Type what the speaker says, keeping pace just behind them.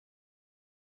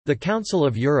The Council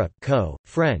of Europe (CO,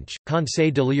 French,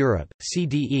 Conseil de l'Europe,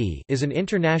 CDE) is an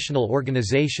international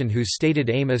organization whose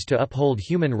stated aim is to uphold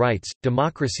human rights,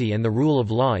 democracy and the rule of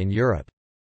law in Europe.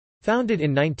 Founded in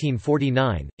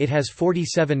 1949, it has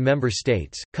 47 member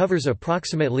states, covers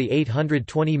approximately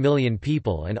 820 million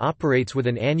people and operates with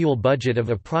an annual budget of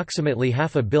approximately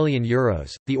 €500 million.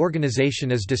 The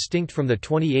organization is distinct from the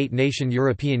 28-nation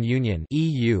European Union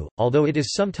 (EU), although it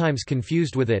is sometimes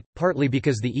confused with it, partly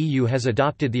because the EU has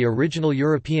adopted the original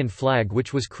European flag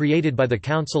which was created by the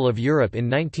Council of Europe in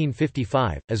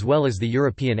 1955, as well as the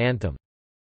European anthem.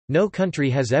 No country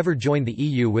has ever joined the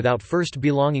EU without first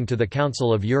belonging to the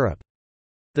Council of Europe.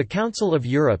 The Council of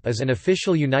Europe is an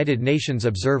official United Nations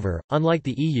observer. Unlike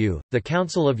the EU, the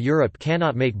Council of Europe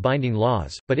cannot make binding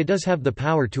laws, but it does have the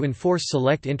power to enforce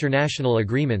select international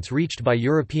agreements reached by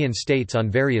European states on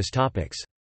various topics.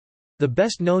 The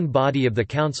best-known body of the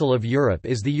Council of Europe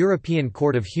is the European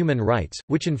Court of Human Rights,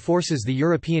 which enforces the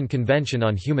European Convention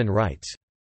on Human Rights.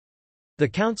 The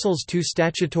Council's two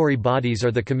statutory bodies are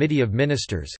the Committee of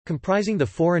Ministers, comprising the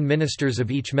foreign ministers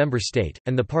of each member state,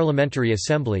 and the Parliamentary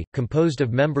Assembly, composed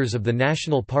of members of the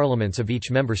national parliaments of each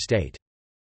member state.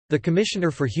 The Commissioner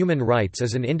for Human Rights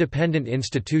is an independent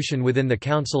institution within the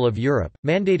Council of Europe,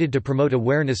 mandated to promote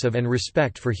awareness of and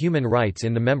respect for human rights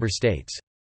in the member states.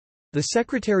 The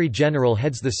Secretary-General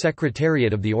heads the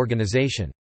Secretariat of the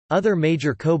organization. Other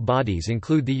major co-bodies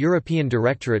include the European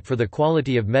Directorate for the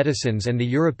Quality of Medicines and the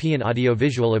European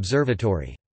Audiovisual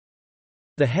Observatory.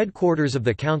 The headquarters of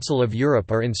the Council of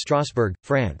Europe are in Strasbourg,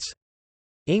 France.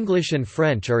 English and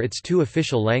French are its two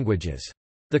official languages.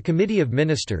 The Committee of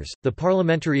Ministers, the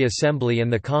Parliamentary Assembly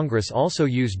and the Congress also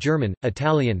use German,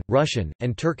 Italian, Russian,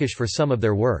 and Turkish for some of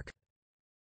their work.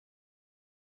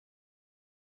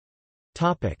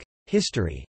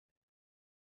 History.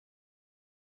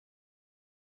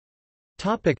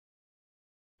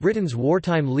 Britain's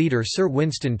wartime leader Sir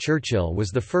Winston Churchill was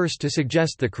the first to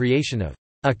suggest the creation of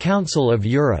a Council of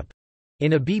Europe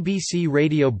in a BBC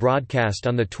radio broadcast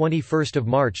on 21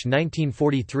 March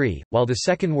 1943, while the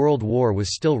Second World War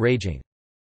was still raging.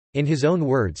 In his own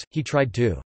words, he tried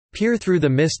to peer through the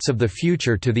mists of the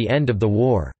future to the end of the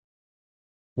war,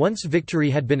 once victory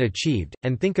had been achieved,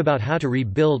 and think about how to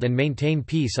rebuild and maintain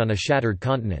peace on a shattered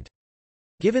continent.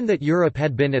 Given that Europe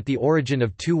had been at the origin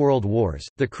of two world wars,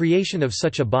 the creation of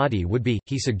such a body would be,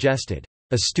 he suggested,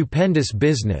 a stupendous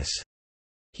business.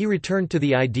 He returned to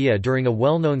the idea during a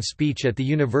well-known speech at the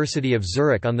University of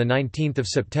Zurich on 19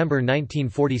 September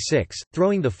 1946,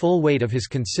 throwing the full weight of his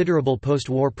considerable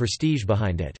post-war prestige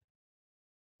behind it.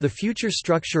 The future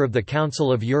structure of the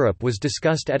Council of Europe was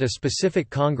discussed at a specific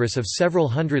congress of several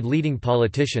hundred leading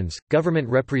politicians, government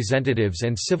representatives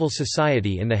and civil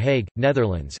society in The Hague,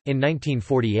 Netherlands, in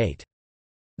 1948.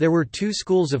 There were two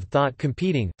schools of thought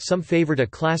competing, some favored a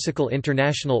classical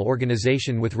international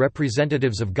organization with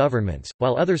representatives of governments,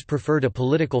 while others preferred a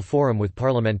political forum with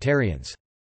parliamentarians.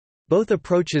 Both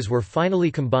approaches were finally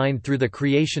combined through the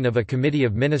creation of a Committee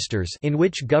of Ministers in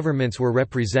which governments were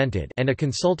represented and a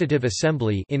Consultative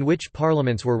Assembly in which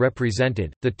parliaments were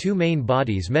represented, the two main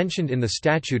bodies mentioned in the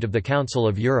Statute of the Council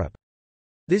of Europe.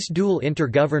 This dual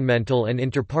intergovernmental and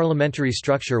interparliamentary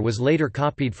structure was later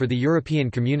copied for the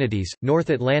European Communities, North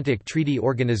Atlantic Treaty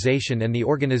Organization and the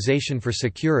Organization for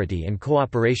Security and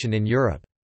Cooperation in Europe.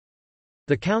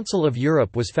 The Council of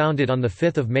Europe was founded on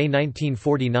 5 May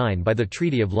 1949 by the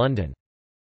Treaty of London.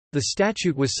 The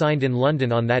statute was signed in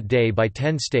London on that day by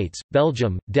 10 states,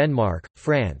 Belgium, Denmark,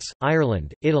 France,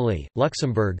 Ireland, Italy,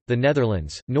 Luxembourg, the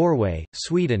Netherlands, Norway,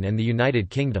 Sweden and the United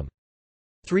Kingdom.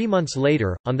 3 months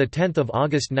later, on 10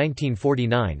 August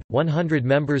 1949, 100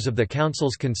 members of the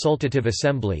Council's Consultative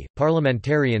Assembly,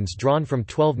 parliamentarians drawn from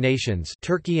 12 nations,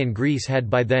 Turkey and Greece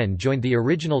had by then joined the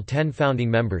original 10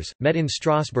 founding members, met in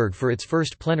Strasbourg for its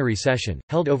first plenary session,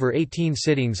 held over 18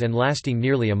 sittings and lasting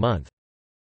nearly a month.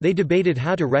 They debated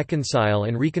how to reconcile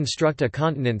and reconstruct a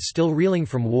continent still reeling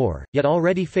from war, yet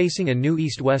already facing a new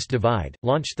East-West divide,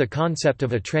 launched the concept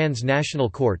of a transnational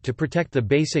court to protect the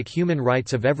basic human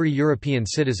rights of every European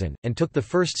citizen, and took the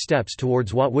first steps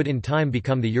towards what would in time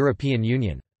become the European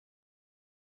Union.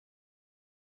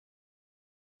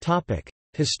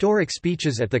 Historic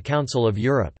speeches at the Council of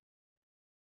Europe.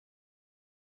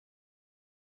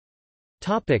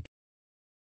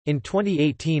 In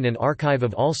 2018, an archive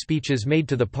of all speeches made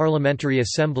to the Parliamentary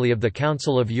Assembly of the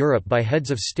Council of Europe by heads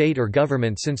of state or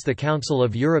government since the Council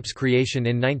of Europe's creation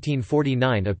in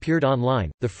 1949 appeared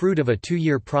online, the fruit of a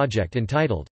 2-year project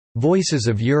entitled, Voices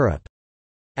of Europe.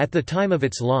 At the time of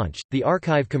its launch, the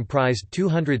archive comprised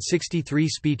 263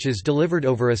 speeches delivered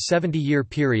over a 70-year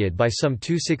period by some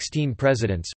 216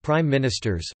 presidents, prime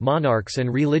ministers, monarchs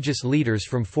and religious leaders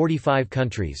from 45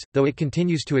 countries, though it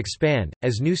continues to expand,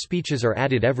 as new speeches are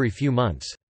added every few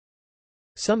months.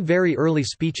 Some very early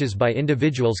speeches by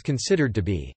individuals considered to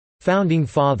be «founding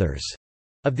fathers»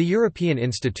 of the European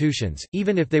institutions,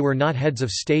 even if they were not heads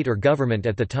of state or government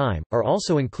at the time, are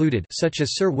also included, such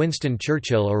as Sir Winston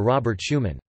Churchill or Robert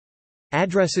Schuman.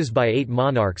 Addresses by 8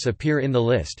 monarchs appear in the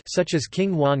list, such as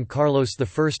King Juan Carlos I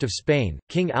of Spain,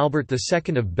 King Albert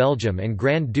II of Belgium and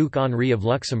Grand Duke Henri of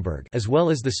Luxembourg, as well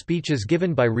as the speeches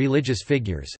given by religious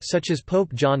figures such as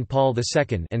Pope John Paul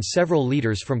II and several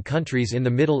leaders from countries in the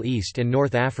Middle East and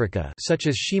North Africa such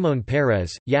as Shimon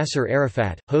Peres, Yasser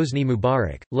Arafat, Hosni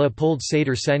Mubarak, Leopold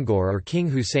Sédar Senghor or King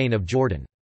Hussein of Jordan.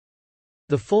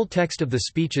 The full text of the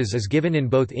speeches is given in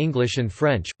both English and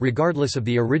French, regardless of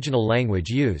the original language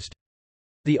used.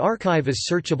 The archive is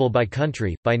searchable by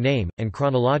country, by name, and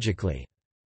chronologically.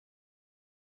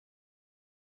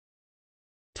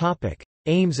 Topic: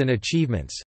 Aims and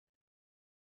achievements.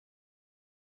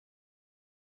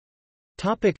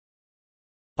 Topic: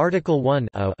 Article 1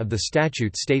 of the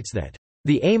statute states that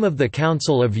the aim of the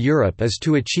Council of Europe is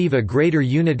to achieve a greater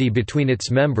unity between its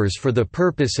members for the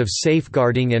purpose of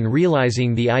safeguarding and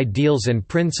realizing the ideals and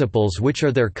principles which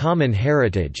are their common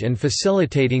heritage and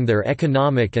facilitating their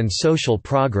economic and social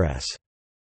progress.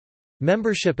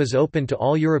 Membership is open to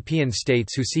all European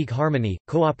states who seek harmony,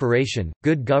 cooperation,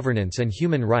 good governance and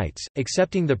human rights,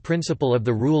 accepting the principle of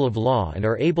the rule of law and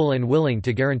are able and willing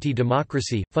to guarantee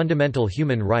democracy, fundamental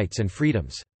human rights and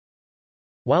freedoms.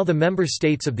 While the member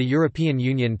states of the European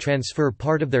Union transfer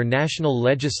part of their national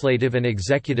legislative and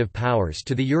executive powers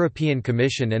to the European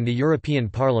Commission and the European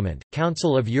Parliament,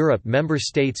 Council of Europe member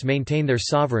states maintain their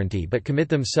sovereignty but commit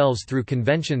themselves through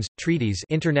conventions, treaties,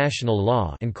 international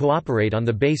law, and cooperate on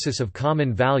the basis of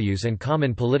common values and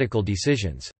common political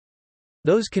decisions.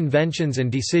 Those conventions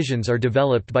and decisions are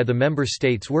developed by the member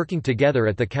states working together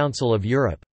at the Council of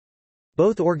Europe.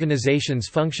 Both organizations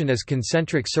function as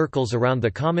concentric circles around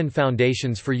the common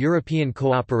foundations for European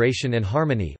cooperation and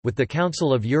harmony, with the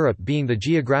Council of Europe being the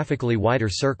geographically wider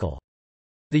circle.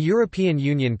 The European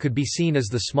Union could be seen as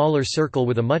the smaller circle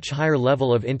with a much higher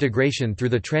level of integration through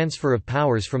the transfer of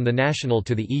powers from the national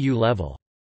to the EU level.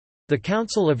 The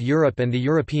Council of Europe and the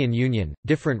European Union,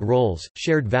 different roles,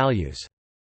 shared values.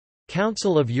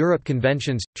 Council of Europe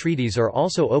conventions, treaties are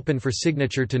also open for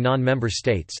signature to non-member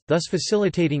states, thus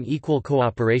facilitating equal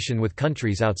cooperation with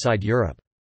countries outside Europe.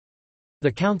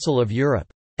 The Council of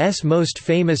Europe's most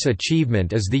famous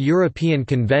achievement is the European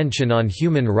Convention on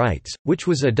Human Rights, which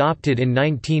was adopted in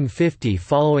 1950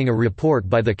 following a report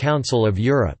by the Council of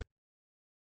Europe's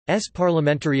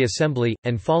Parliamentary Assembly,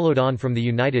 and followed on from the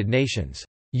United Nations'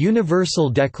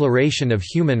 Universal Declaration of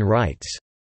Human Rights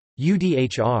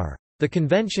 (UDHR). The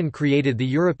convention created the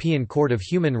European Court of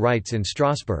Human Rights in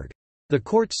Strasbourg. The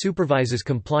court supervises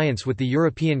compliance with the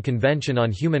European Convention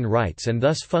on Human Rights and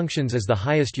thus functions as the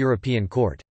highest European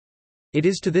court. It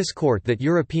is to this court that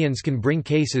Europeans can bring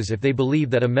cases if they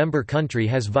believe that a member country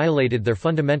has violated their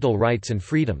fundamental rights and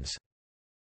freedoms.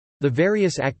 The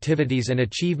various activities and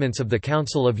achievements of the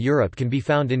Council of Europe can be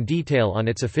found in detail on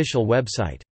its official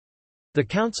website. The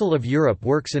Council of Europe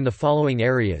works in the following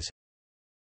areas: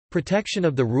 protection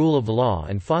of the rule of law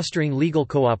and fostering legal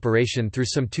cooperation through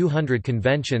some 200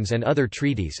 conventions and other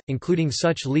treaties, including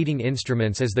such leading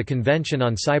instruments as the Convention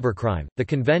on Cybercrime, the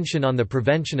Convention on the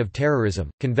Prevention of Terrorism,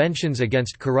 Conventions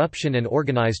against Corruption and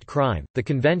Organized Crime, the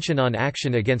Convention on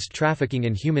Action against Trafficking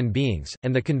in Human Beings,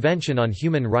 and the Convention on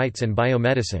Human Rights and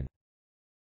Biomedicine.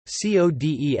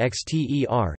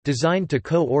 CODEXTER, designed to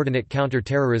coordinate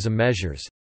counter-terrorism measures.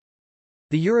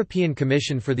 The European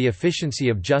Commission for the Efficiency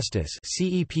of Justice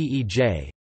 (CEPEJ).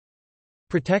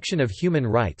 Protection of human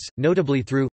rights, notably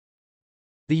through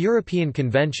the European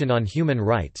Convention on Human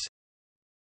Rights,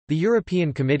 the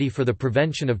European Committee for the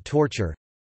Prevention of Torture,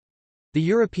 the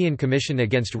European Commission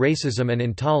Against Racism and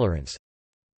Intolerance,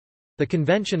 the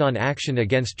Convention on Action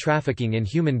Against Trafficking in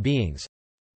Human Beings,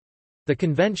 the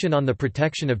Convention on the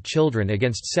Protection of Children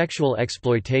Against Sexual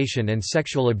Exploitation and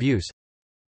Sexual Abuse,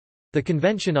 the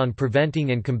Convention on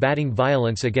Preventing and Combating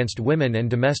Violence Against Women and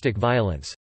Domestic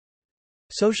Violence,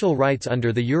 social rights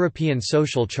under the European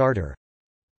Social Charter,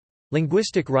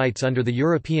 linguistic rights under the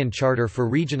European Charter for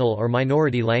Regional or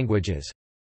Minority Languages,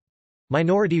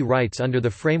 minority rights under the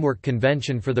Framework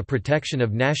Convention for the Protection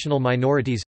of National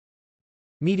Minorities,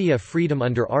 media freedom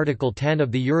under Article 10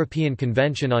 of the European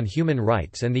Convention on Human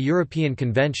Rights and the European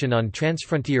Convention on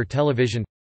Transfrontier Television,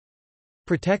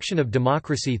 protection of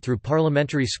democracy through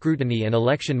parliamentary scrutiny and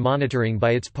election monitoring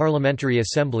by its Parliamentary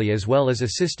Assembly, as well as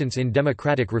assistance in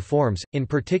democratic reforms, in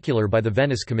particular by the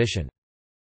Venice Commission.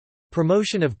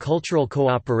 Promotion of cultural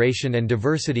cooperation and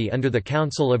diversity under the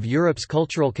Council of Europe's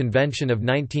Cultural Convention of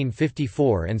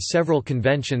 1954 and several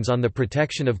conventions on the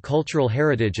protection of cultural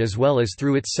heritage, as well as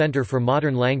through its Centre for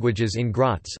Modern Languages in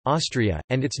Graz, Austria,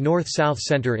 and its North-South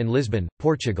Centre in Lisbon,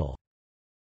 Portugal.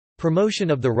 Promotion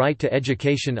of the right to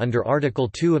education under Article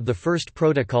 2 of the First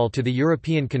Protocol to the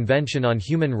European Convention on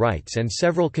Human Rights and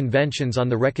several conventions on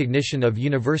the recognition of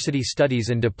university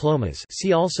studies and diplomas,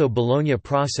 see also Bologna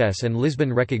Process and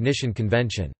Lisbon Recognition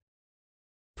Convention.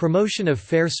 Promotion of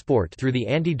fair sport through the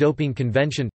Anti-Doping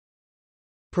Convention.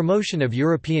 Promotion of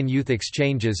European youth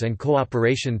exchanges and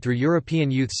cooperation through European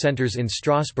youth centres in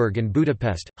Strasbourg and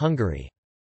Budapest, Hungary.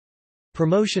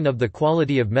 Promotion of the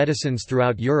quality of medicines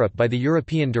throughout Europe by the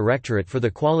European Directorate for the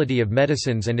Quality of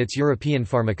Medicines and its European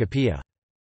Pharmacopoeia.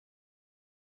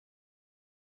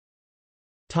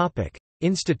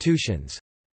 Institutions.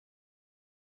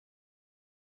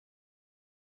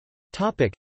 The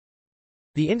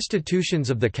institutions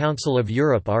of the Council of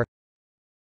Europe are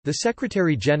the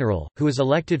Secretary-General, who is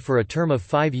elected for a term of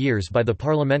 5 years by the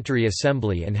Parliamentary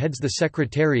Assembly and heads the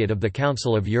Secretariat of the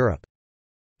Council of Europe.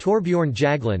 Torbjørn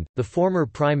Jagland, the former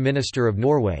Prime Minister of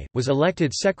Norway, was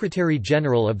elected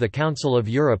Secretary-General of the Council of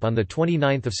Europe on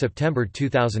 29 September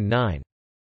 2009.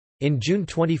 In June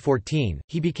 2014,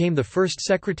 he became the first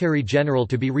Secretary-General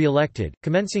to be re-elected,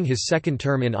 commencing his second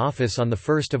term in office on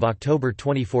 1 October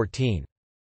 2014.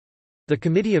 The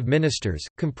Committee of Ministers,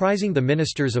 comprising the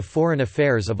Ministers of Foreign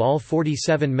Affairs of all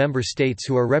 47 member states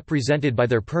who are represented by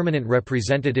their permanent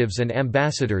representatives and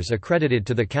ambassadors accredited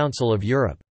to the Council of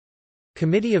Europe.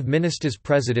 Committee of Ministers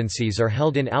presidencies are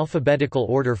held in alphabetical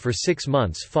order for 6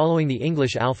 months following the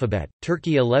English alphabet: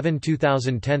 Turkey 11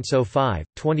 2010 05,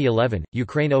 2011,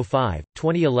 Ukraine 05,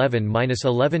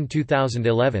 2011-11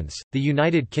 2011, the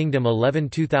United Kingdom 11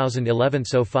 2011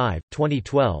 05,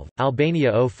 2012,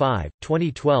 Albania 05,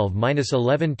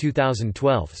 2012-11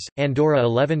 2012, Andorra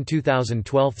 11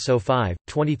 2012 05,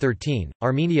 2013,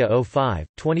 Armenia 05,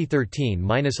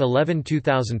 2013-11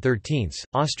 2013,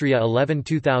 Austria 11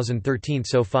 2013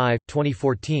 05,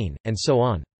 2014, and so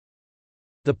on.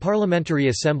 The Parliamentary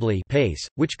Assembly (PACE),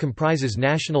 which comprises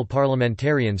national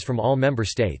parliamentarians from all member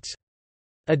states.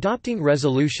 Adopting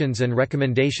resolutions and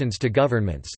recommendations to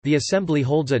governments, the Assembly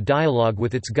holds a dialogue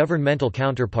with its governmental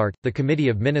counterpart, the Committee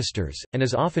of Ministers, and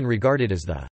is often regarded as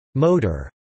the motor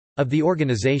of the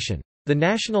organization. The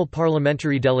national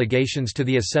parliamentary delegations to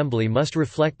the Assembly must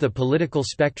reflect the political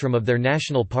spectrum of their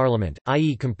national parliament,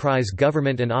 i.e. comprise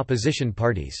government and opposition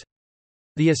parties.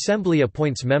 The Assembly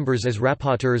appoints members as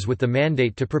rapporteurs with the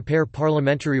mandate to prepare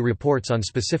parliamentary reports on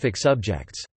specific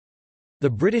subjects. The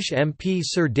British MP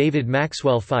Sir David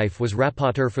Maxwell Fyfe was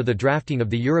rapporteur for the drafting of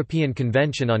the European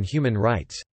Convention on Human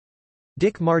Rights.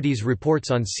 Dick Marty's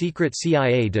reports on secret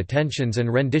CIA detentions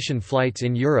and rendition flights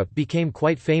in Europe became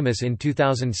quite famous in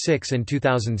 2006 and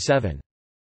 2007.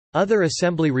 Other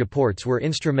Assembly reports were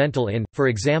instrumental in, for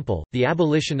example, the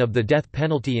abolition of the death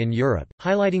penalty in Europe,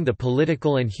 highlighting the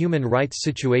political and human rights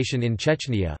situation in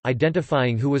Chechnya,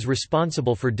 identifying who was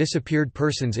responsible for disappeared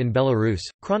persons in Belarus,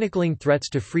 chronicling threats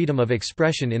to freedom of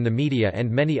expression in the media,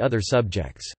 and many other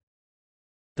subjects.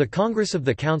 The Congress of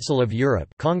the Council of Europe,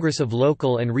 Congress of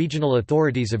Local and Regional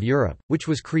Authorities of Europe, which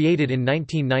was created in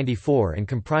 1994 and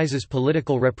comprises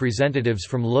political representatives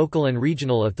from local and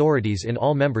regional authorities in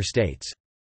all member states.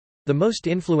 The most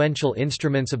influential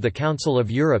instruments of the Council of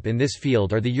Europe in this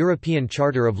field are the European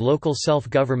Charter of Local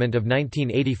Self-Government of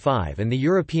 1985 and the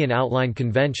European Outline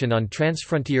Convention on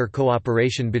Transfrontier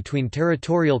Cooperation between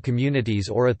Territorial Communities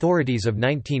or Authorities of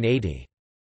 1980.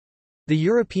 The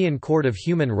European Court of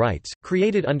Human Rights,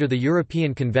 created under the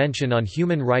European Convention on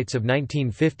Human Rights of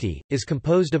 1950, is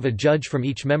composed of a judge from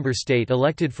each member state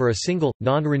elected for a single,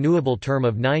 non-renewable term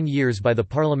of 9 years by the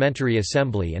Parliamentary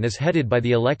Assembly and is headed by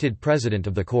the elected president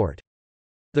of the court.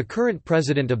 The current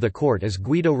president of the court is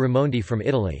Guido Raimondi from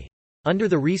Italy. Under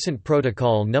the recent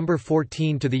Protocol No.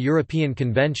 14 to the European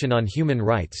Convention on Human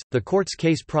Rights, the court's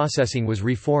case processing was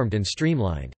reformed and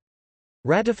streamlined.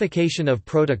 Ratification of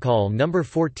Protocol No.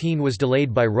 14 was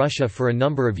delayed by Russia for a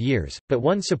number of years, but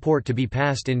won support to be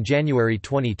passed in January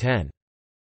 2010.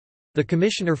 The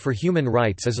Commissioner for Human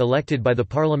Rights is elected by the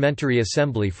Parliamentary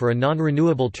Assembly for a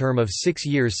non-renewable term of 6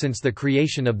 years since the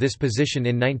creation of this position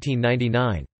in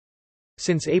 1999.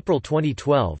 Since April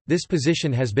 2012, this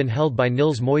position has been held by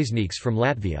Nils Moisnieks from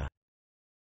Latvia.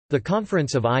 The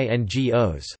Conference of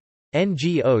INGOs.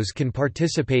 NGOs can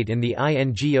participate in the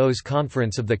INGOs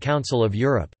Conference of the Council of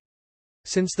Europe.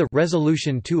 Since the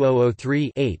Resolution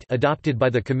 2003-8 adopted by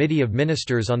the Committee of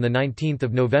Ministers on 19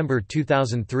 November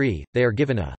 2003, they are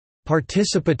given a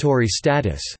 «participatory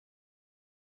status».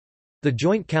 The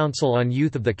Joint Council on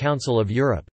Youth of the Council of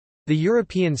Europe. The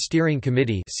European Steering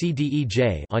Committee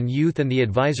on Youth and the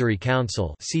Advisory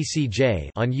Council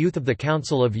on Youth of the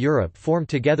Council of Europe form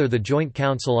together the Joint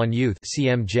Council on Youth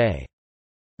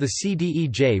The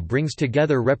CDEJ brings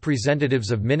together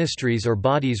representatives of ministries or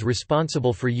bodies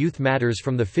responsible for youth matters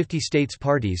from the 50 states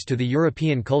parties to the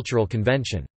European Cultural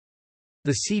Convention.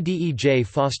 The CDEJ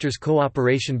fosters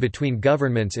cooperation between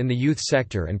governments in the youth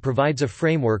sector and provides a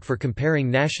framework for comparing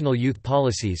national youth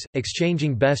policies,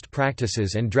 exchanging best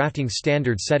practices and drafting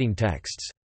standard-setting texts.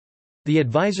 The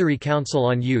Advisory Council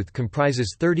on Youth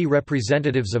comprises 30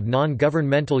 representatives of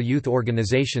non-governmental youth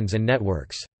organizations and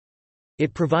networks.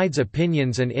 It provides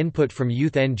opinions and input from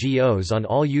youth NGOs on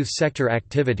all youth sector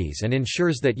activities and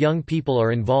ensures that young people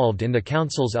are involved in the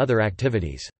Council's other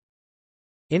activities.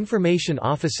 Information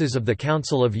offices of the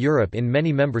Council of Europe in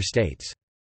many member states.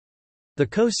 The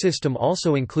co-system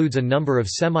also includes a number of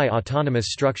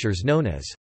semi-autonomous structures known as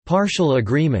partial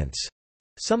agreements,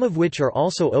 some of which are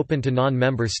also open to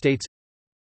non-member states.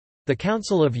 The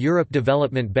Council of Europe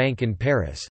Development Bank in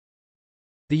Paris.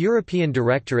 The European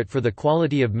Directorate for the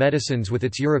Quality of Medicines with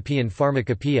its European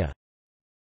Pharmacopoeia.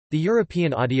 The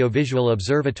European Audiovisual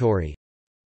Observatory.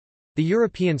 The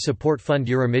European Support Fund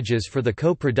Eurimages for the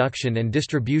co-production and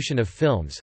distribution of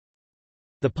films.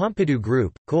 The Pompidou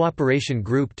Group, cooperation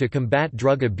group to combat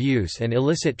drug abuse and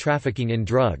illicit trafficking in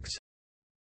drugs.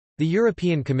 The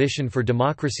European Commission for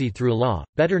Democracy Through Law,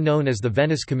 better known as the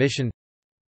Venice Commission.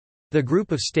 The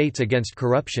Group of States Against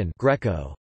Corruption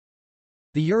 (GRECO).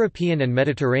 The European and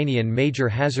Mediterranean Major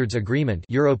Hazards Agreement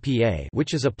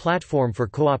which is a platform for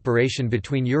cooperation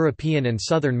between European and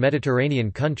southern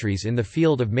Mediterranean countries in the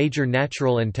field of major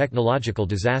natural and technological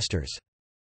disasters.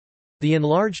 The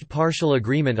Enlarged Partial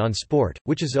Agreement on Sport,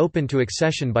 which is open to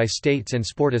accession by states and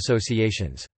sport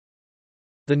associations.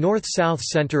 The North-South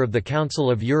Centre of the Council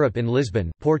of Europe in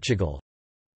Lisbon, Portugal.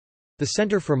 The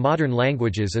Centre for Modern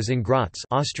Languages is in Graz,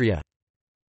 Austria.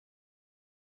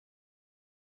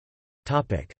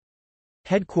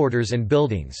 Headquarters and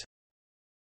buildings.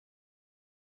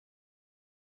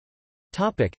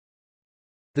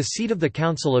 The seat of the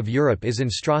Council of Europe is in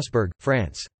Strasbourg,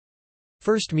 France.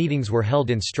 First meetings were held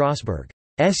in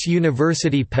Strasbourg's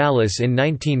University Palace in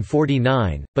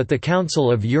 1949, but the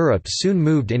Council of Europe soon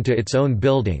moved into its own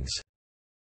buildings.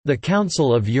 The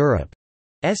Council of Europe's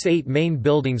 8 main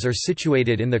buildings are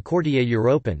situated in the Quartier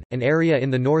Européen, an area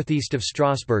in the northeast of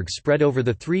Strasbourg spread over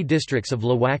the 3 districts of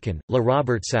Le Wacken, La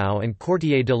Robertsau and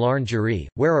Quartier de l'Orangerie,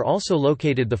 where are also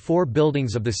located the 4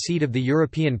 buildings of the seat of the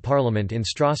European Parliament in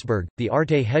Strasbourg, the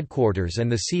Arte headquarters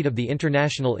and the seat of the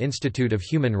International Institute of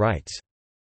Human Rights.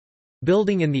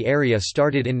 Building in the area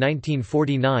started in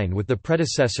 1949 with the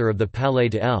predecessor of the Palais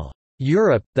de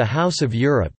l'Europe, the House of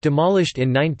Europe, demolished in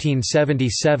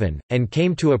 1977, and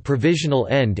came to a provisional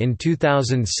end in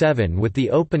 2007 with the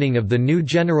opening of the new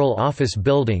General Office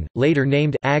building, later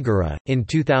named Agora, in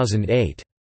 2008.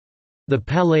 The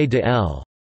Palais de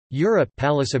l'Europe,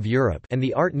 Palace of Europe, and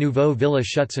the Art Nouveau Villa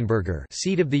Schutzenberger,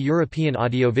 seat of the European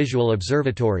Audiovisual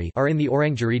Observatory, are in the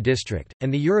Orangerie district,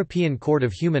 and the European Court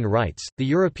of Human Rights, the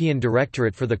European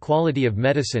Directorate for the Quality of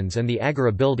Medicines and the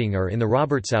Agora building are in the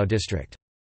Robertsau district.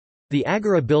 The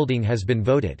Agora building has been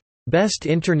voted Best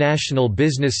International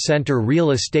Business Center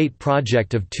Real Estate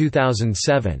Project of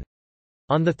 2007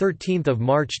 on 13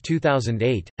 March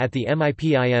 2008, at the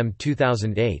MIPIM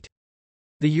 2008.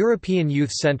 The European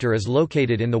Youth Centre is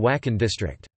located in the Wacken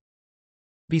district.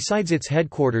 Besides its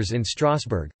headquarters in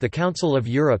Strasbourg, the Council of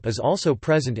Europe is also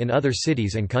present in other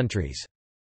cities and countries.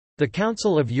 The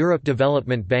Council of Europe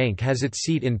Development Bank has its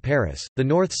seat in Paris, the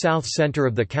North-South Centre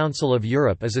of the Council of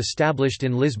Europe is established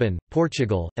in Lisbon,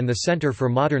 Portugal, and the Centre for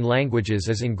Modern Languages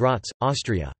is in Graz,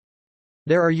 Austria.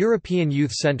 There are European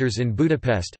youth centres in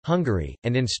Budapest, Hungary,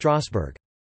 and in Strasbourg.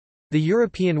 The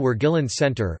European Wergeland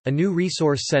Centre, a new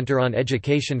resource centre on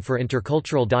education for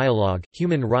intercultural dialogue,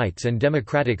 human rights and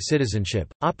democratic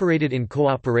citizenship, operated in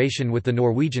cooperation with the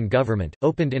Norwegian government,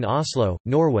 opened in Oslo,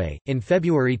 Norway, in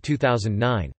February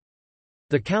 2009.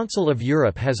 The Council of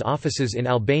Europe has offices in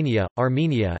Albania,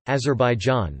 Armenia,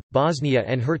 Azerbaijan, Bosnia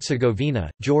and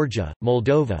Herzegovina, Georgia,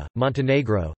 Moldova,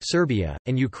 Montenegro, Serbia,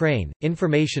 and Ukraine.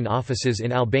 Information offices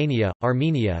in Albania,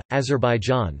 Armenia,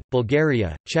 Azerbaijan,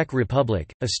 Bulgaria, Czech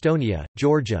Republic, Estonia,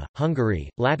 Georgia, Hungary,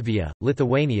 Latvia,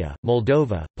 Lithuania,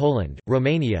 Moldova, Poland,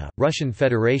 Romania, Russian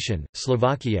Federation,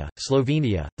 Slovakia,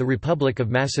 Slovenia, the Republic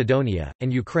of Macedonia,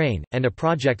 and Ukraine, and a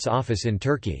projects office in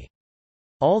Turkey.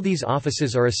 All these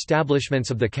offices are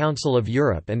establishments of the Council of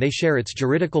Europe and they share its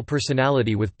juridical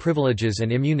personality with privileges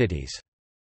and immunities.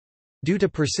 Due to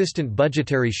persistent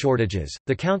budgetary shortages,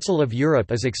 the Council of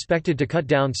Europe is expected to cut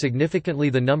down significantly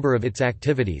the number of its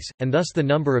activities, and thus the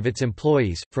number of its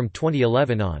employees, from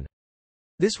 2011 on.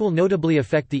 This will notably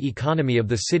affect the economy of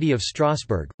the city of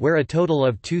Strasbourg, where a total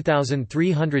of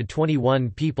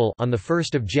 2,321 people on 1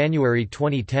 January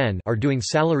 2010 are doing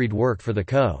salaried work for the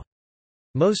CO.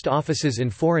 Most offices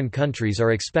in foreign countries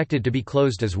are expected to be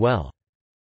closed as well.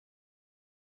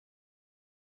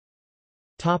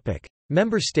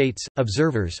 Member states,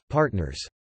 observers, partners.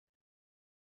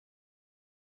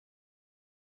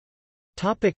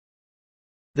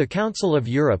 The Council of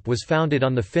Europe was founded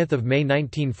on 5 May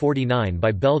 1949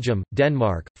 by Belgium,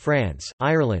 Denmark, France,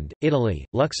 Ireland, Italy,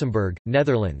 Luxembourg,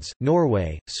 Netherlands,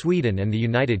 Norway, Sweden and the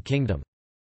United Kingdom.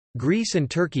 Greece and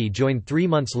Turkey joined 3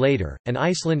 months later, and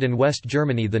Iceland and West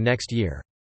Germany the next year.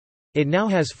 It now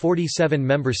has 47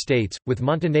 member states, with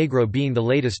Montenegro being the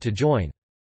latest to join.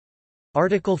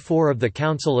 Article 4 of the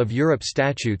Council of Europe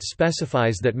Statute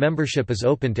specifies that membership is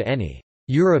open to any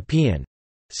 «European»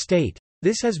 state.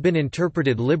 This has been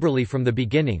interpreted liberally from the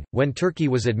beginning, when Turkey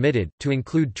was admitted, to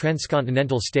include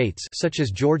transcontinental states such as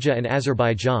Georgia and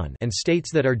Azerbaijan and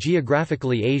states that are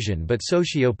geographically Asian but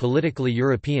socio-politically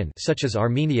European such as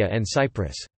Armenia and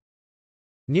Cyprus.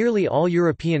 Nearly all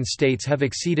European states have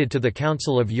acceded to the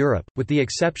Council of Europe, with the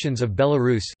exceptions of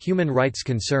Belarus human rights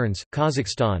concerns,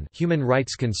 Kazakhstan human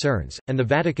rights concerns, and the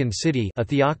Vatican City a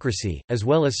theocracy, as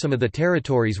well as some of the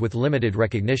territories with limited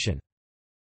recognition.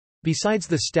 Besides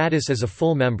the status as a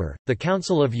full member, the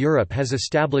Council of Europe has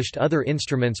established other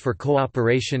instruments for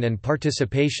cooperation and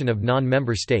participation of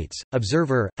non-member states: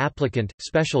 observer, applicant,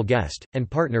 special guest, and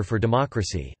partner for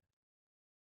democracy.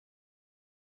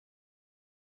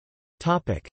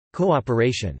 Topic: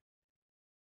 Cooperation.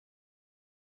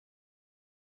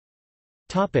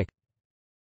 Topic: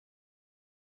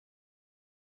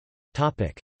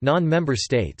 Non-member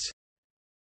states.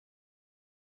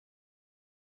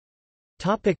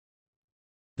 Topic: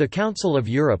 The Council of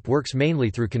Europe works mainly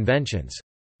through conventions.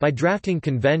 By drafting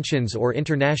conventions or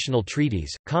international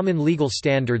treaties, common legal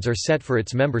standards are set for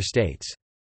its member states.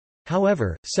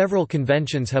 However, several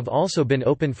conventions have also been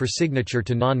opened for signature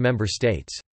to non-member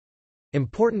states.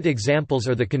 Important examples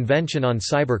are the Convention on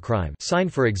Cybercrime,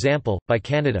 signed for example, by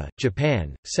Canada,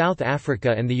 Japan, South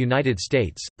Africa and the United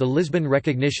States, the Lisbon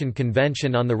Recognition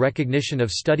Convention on the Recognition of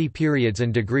Study Periods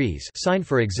and Degrees, signed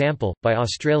for example, by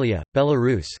Australia,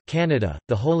 Belarus, Canada,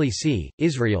 the Holy See,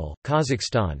 Israel,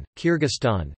 Kazakhstan,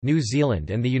 Kyrgyzstan, New Zealand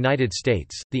and the United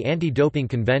States, the Anti-Doping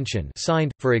Convention,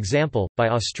 signed, for example, by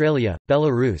Australia,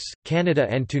 Belarus, Canada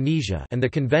and Tunisia, and the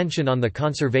Convention on the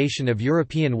Conservation of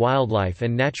European Wildlife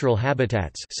and Natural Habitats,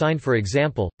 signed for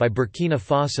example, by Burkina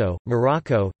Faso,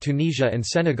 Morocco, Tunisia and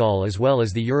Senegal as well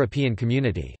as the European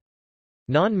Community.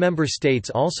 Non-member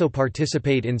states also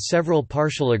participate in several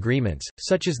partial agreements,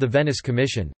 such as the Venice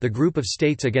Commission, the Group of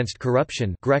States Against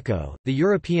Corruption (GRECO), the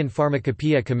European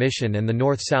Pharmacopoeia Commission and the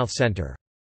North-South Centre.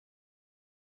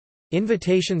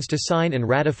 Invitations to sign and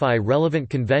ratify relevant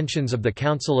conventions of the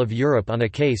Council of Europe on a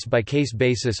case-by-case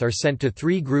basis are sent to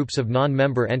 3 groups of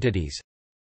non-member entities: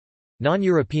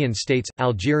 non-European states,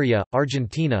 Algeria,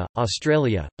 Argentina,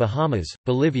 Australia, Bahamas,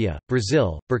 Bolivia,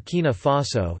 Brazil, Burkina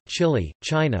Faso, Chile,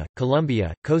 China,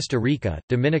 Colombia, Costa Rica,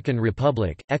 Dominican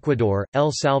Republic, Ecuador,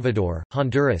 El Salvador,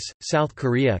 Honduras, South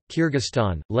Korea,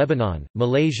 Kyrgyzstan, Lebanon,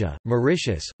 Malaysia,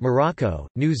 Mauritius, Morocco,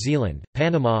 New Zealand,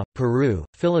 Panama, Peru,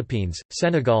 Philippines,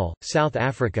 Senegal, South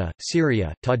Africa,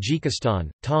 Syria, Tajikistan,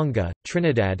 Tonga,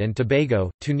 Trinidad and Tobago,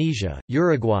 Tunisia,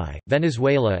 Uruguay,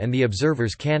 Venezuela and the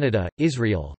observers Canada,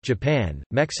 Israel, Japan,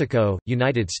 Mexico,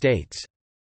 United States.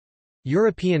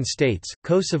 European states,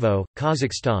 Kosovo,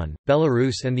 Kazakhstan,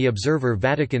 Belarus and the observer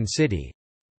Vatican City.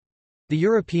 The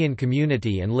European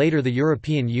Community and later the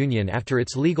European Union after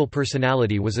its legal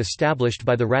personality was established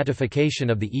by the ratification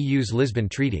of the EU's Lisbon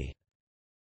Treaty.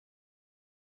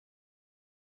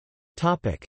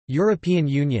 European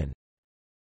Union.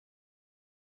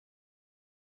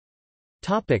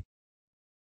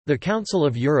 The Council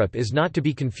of Europe is not to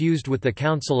be confused with the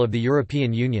Council of the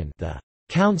European Union, the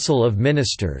Council of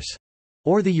Ministers,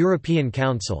 or the European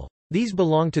Council. These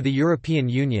belong to the European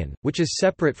Union, which is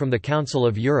separate from the Council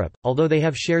of Europe, although they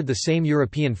have shared the same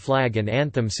European flag and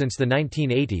anthem since the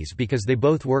 1980s because they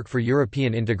both work for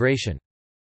European integration.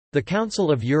 The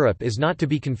Council of Europe is not to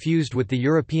be confused with the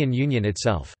European Union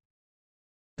itself.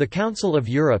 The Council of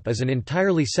Europe is an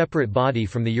entirely separate body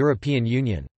from the European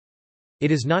Union.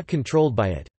 It is not controlled by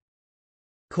it.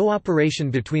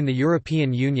 Cooperation between the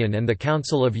European Union and the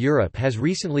Council of Europe has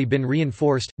recently been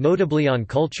reinforced, notably on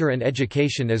culture and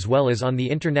education as well as on the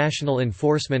international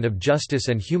enforcement of justice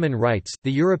and human rights.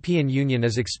 The European Union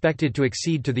is expected to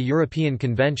accede to the European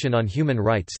Convention on Human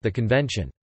Rights, the Convention.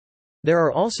 There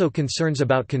are also concerns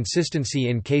about consistency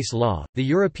in case law. The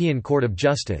European Court of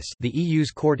Justice, the EU's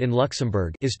court in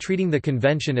Luxembourg, is treating the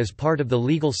convention as part of the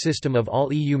legal system of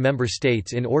all EU member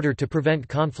states in order to prevent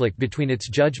conflict between its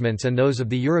judgments and those of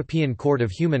the European Court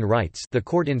of Human Rights, the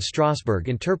court in Strasbourg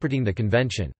interpreting the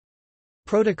convention.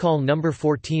 Protocol number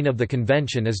 14 of the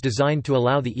convention is designed to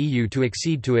allow the EU to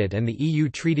accede to it, and the EU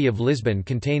Treaty of Lisbon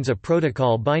contains a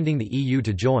protocol binding the EU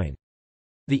to join.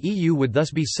 The EU would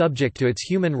thus be subject to its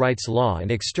human rights law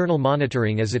and external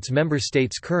monitoring as its member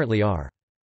states currently are.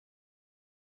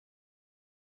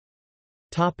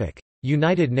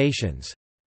 United Nations.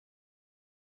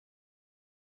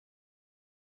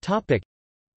 The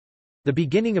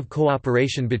beginning of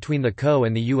cooperation between the CO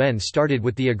and the UN started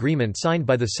with the agreement signed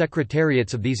by the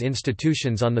secretariats of these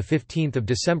institutions on 15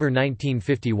 December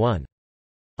 1951.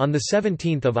 On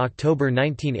 17 October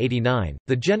 1989,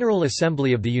 the General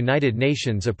Assembly of the United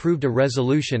Nations approved a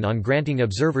resolution on granting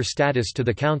observer status to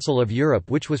the Council of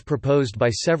Europe, which was proposed by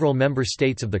several member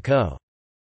states of the CO.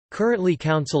 Currently,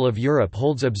 Council of Europe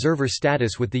holds observer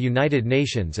status with the United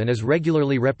Nations and is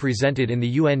regularly represented in the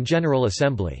UN General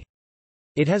Assembly.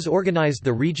 It has organized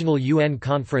the regional UN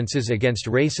conferences against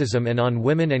racism and on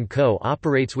women and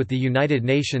co-operates with the United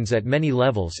Nations at many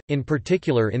levels, in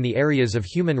particular in the areas of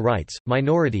human rights,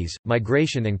 minorities,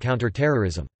 migration and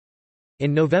counterterrorism.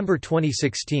 In November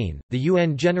 2016, the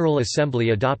UN General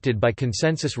Assembly adopted by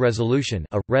consensus resolution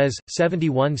a Res.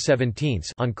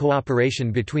 71/17 on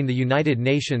cooperation between the United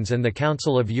Nations and the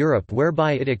Council of Europe,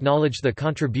 whereby it acknowledged the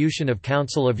contribution of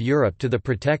Council of Europe to the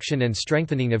protection and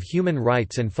strengthening of human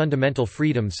rights and fundamental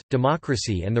freedoms,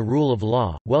 democracy and the rule of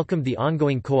law, welcomed the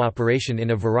ongoing cooperation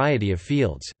in a variety of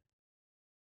fields.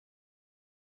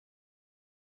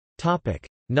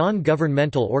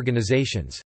 Non-governmental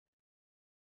organizations.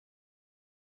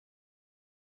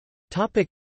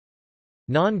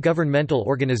 Non-governmental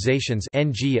organizations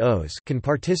 (NGOs) can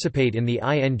participate in the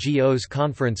INGOs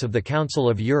Conference of the Council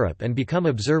of Europe and become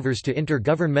observers to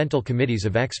intergovernmental committees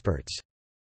of experts.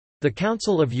 The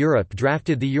Council of Europe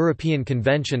drafted the European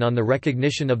Convention on the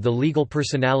Recognition of the Legal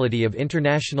Personality of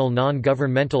International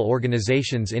Non-Governmental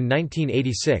Organizations in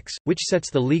 1986, which sets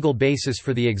the legal basis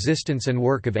for the existence and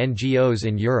work of NGOs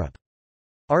in Europe.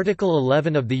 Article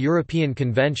 11 of the European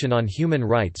Convention on Human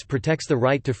Rights protects the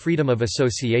right to freedom of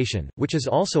association, which is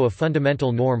also a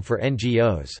fundamental norm for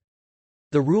NGOs.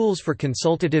 The rules for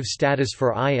consultative status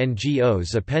for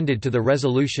INGOs appended to the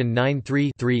Resolution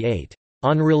 9338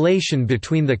 on relation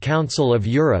between the Council of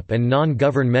Europe and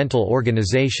non-governmental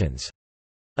organizations,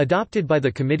 adopted by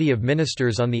the Committee of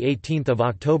Ministers on 18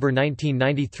 October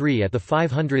 1993 at the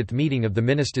 500th meeting of the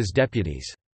Ministers'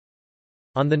 Deputies.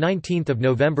 On 19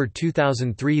 November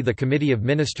 2003 the Committee of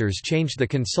Ministers changed the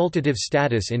consultative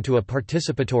status into a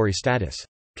participatory status,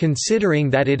 considering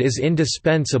that it is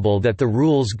indispensable that the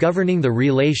rules governing the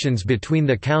relations between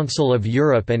the Council of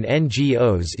Europe and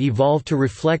NGOs evolve to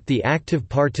reflect the active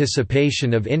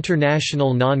participation of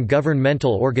international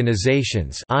non-governmental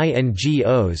organizations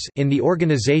 (INGOs) in the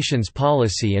organization's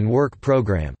policy and work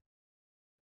program.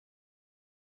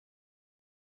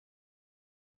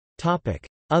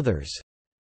 Others.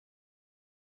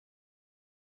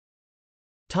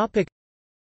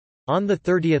 On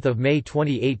 30 May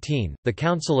 2018, the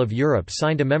Council of Europe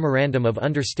signed a Memorandum of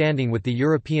Understanding with the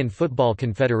European Football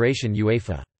Confederation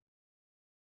UEFA.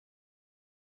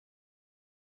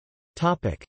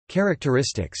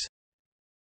 Characteristics.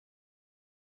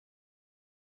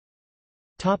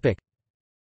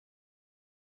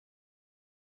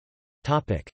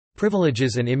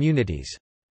 Privileges and immunities.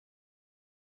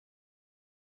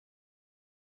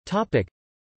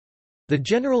 The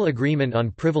General Agreement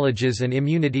on Privileges and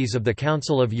Immunities of the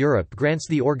Council of Europe grants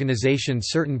the organization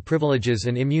certain privileges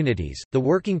and immunities. The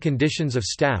working conditions of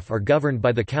staff are governed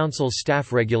by the Council's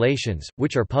staff regulations,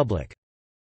 which are public.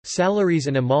 Salaries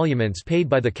and emoluments paid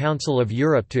by the Council of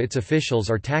Europe to its officials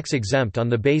are tax-exempt on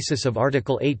the basis of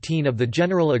Article 18 of the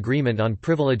General Agreement on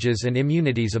Privileges and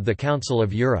Immunities of the Council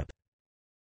of Europe.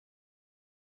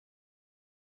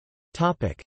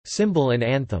 Symbol and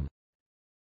anthem.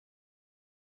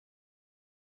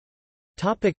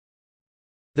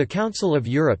 The Council of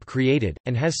Europe created,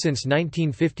 and has since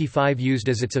 1955 used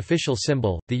as its official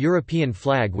symbol, the European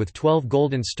flag with 12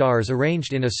 golden stars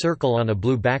arranged in a circle on a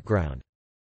blue background.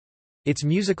 Its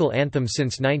musical anthem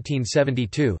since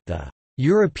 1972, the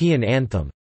European Anthem,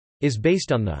 is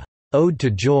based on the Ode to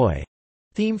Joy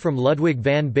Theme from Ludwig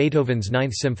van Beethoven's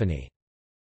Ninth Symphony.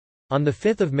 On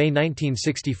 5 May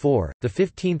 1964, the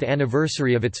 15th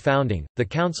anniversary of its founding, the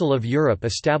Council of Europe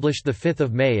established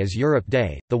 5 May as Europe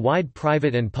Day. The wide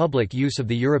private and public use of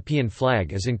the European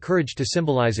flag is encouraged to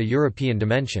symbolize a European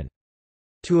dimension.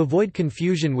 To avoid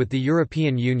confusion with the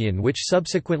European Union, which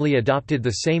subsequently adopted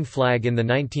the same flag in the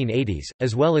 1980s,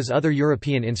 as well as other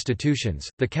European institutions,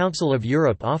 the Council of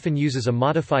Europe often uses a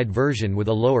modified version with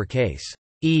a lower-case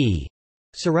e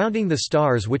surrounding the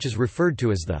stars, which is referred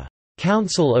to as the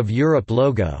Council of Europe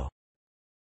logo.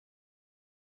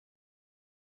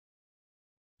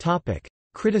 Topic: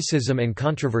 Criticism and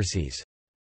controversies.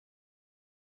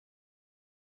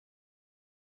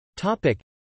 Topic: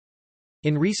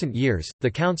 In recent years,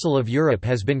 the Council of Europe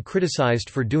has been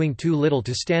criticized for doing too little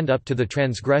to stand up to the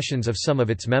transgressions of some of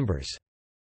its members.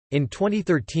 In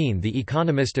 2013, The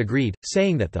Economist agreed,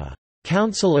 saying that the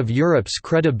Council of Europe's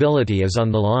credibility is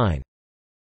on the line.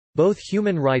 Both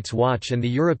Human Rights Watch and the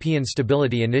European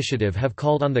Stability Initiative have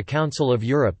called on the Council of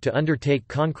Europe to undertake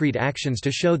concrete actions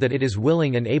to show that it is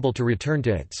willing and able to return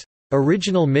to its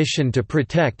original mission to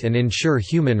protect and ensure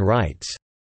human rights.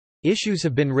 Issues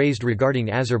have been raised regarding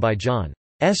Azerbaijan's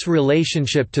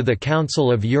relationship to the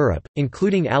Council of Europe,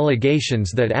 including allegations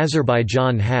that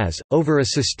Azerbaijan has, over a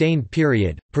sustained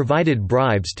period, provided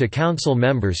bribes to Council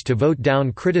members to vote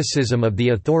down criticism of the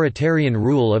authoritarian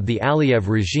rule of the Aliyev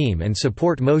regime and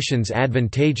support motions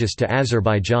advantageous to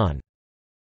Azerbaijan.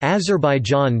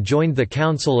 Azerbaijan joined the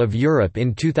Council of Europe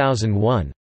in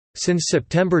 2001. Since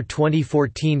September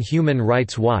 2014, Human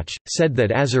Rights Watch said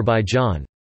that Azerbaijan's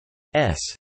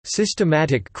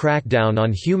systematic crackdown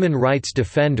on human rights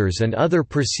defenders and other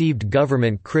perceived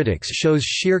government critics shows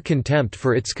sheer contempt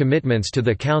for its commitments to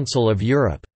the Council of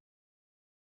Europe.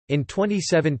 In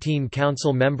 2017,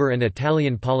 Council member and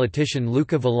Italian politician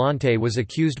Luca Volante was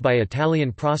accused by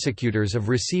Italian prosecutors of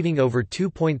receiving over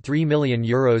 €2.3 million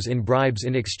in bribes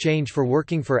in exchange for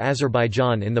working for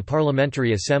Azerbaijan in the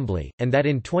Parliamentary Assembly, and that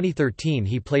in 2013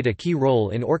 he played a key role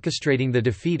in orchestrating the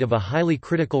defeat of a highly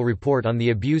critical report on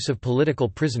the abuse of political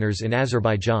prisoners in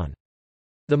Azerbaijan.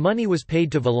 The money was paid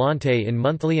to Volante in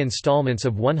monthly installments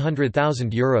of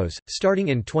 €100,000, starting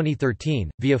in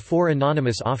 2013, via 4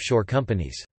 anonymous offshore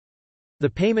companies. The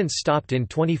payments stopped in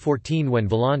 2014 when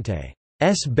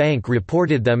Volante's bank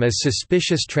reported them as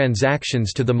suspicious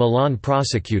transactions to the Milan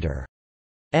prosecutor's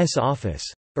office.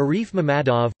 Arif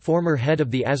Mamadov, former head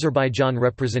of the Azerbaijan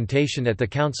representation at the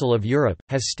Council of Europe,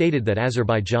 has stated that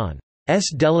Azerbaijan's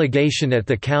delegation at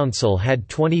the Council had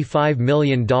 $25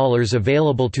 million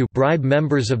available to bribe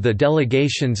members of the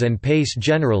delegations and PACE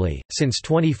generally. Since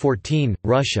 2014,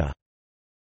 Russia's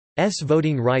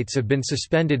voting rights have been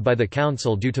suspended by the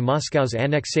Council due to Moscow's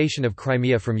annexation of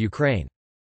Crimea from Ukraine.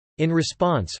 In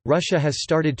response, Russia has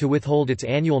started to withhold its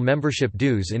annual membership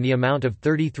dues in the amount of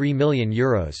 €33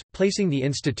 million, placing the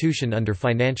institution under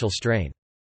financial strain.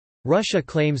 Russia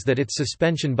claims that its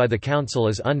suspension by the Council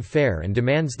is unfair and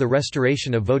demands the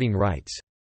restoration of voting rights.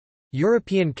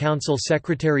 European Council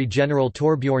Secretary-General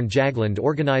Torbjorn Jagland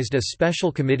organized a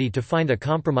special committee to find a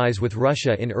compromise with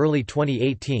Russia in early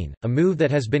 2018, a move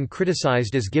that has been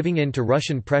criticized as giving in to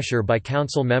Russian pressure by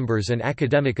Council members and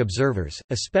academic observers,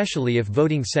 especially if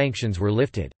voting sanctions were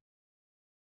lifted.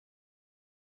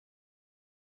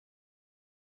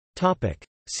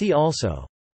 See also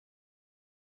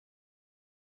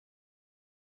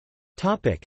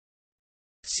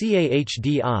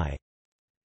CAHDI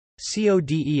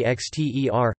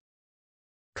CODEXTER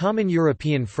Common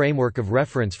European Framework of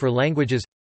Reference for Languages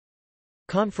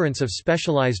Conference of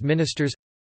Specialized Ministers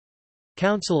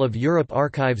Council of Europe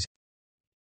Archives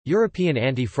European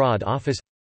Anti-Fraud Office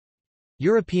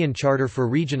European Charter for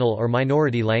Regional or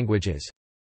Minority Languages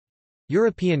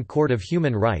European Court of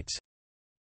Human Rights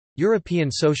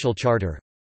European Social Charter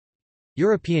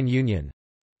European Union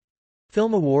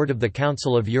Film Award of the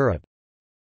Council of Europe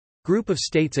Group of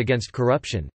States Against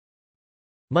Corruption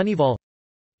Moneyval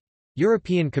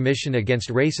European Commission Against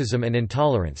Racism and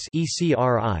Intolerance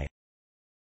 (ECRI)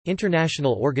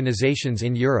 International Organizations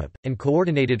in Europe, and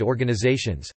Coordinated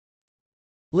Organizations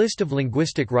List of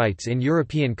linguistic rights in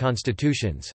European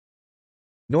constitutions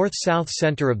North-South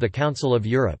Center of the Council of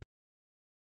Europe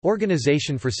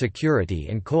Organization for Security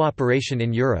and Cooperation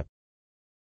in Europe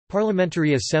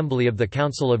Parliamentary Assembly of the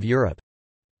Council of Europe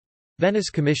Venice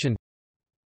Commission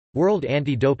World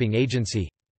Anti-Doping Agency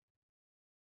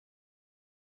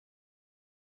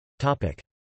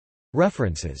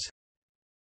References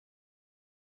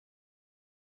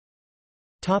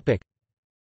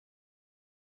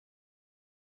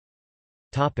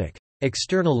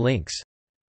External links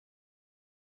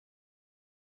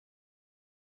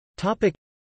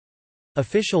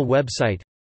Official website.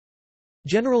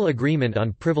 General Agreement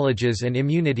on Privileges and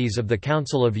Immunities of the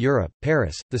Council of Europe,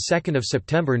 Paris, 2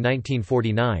 September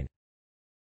 1949.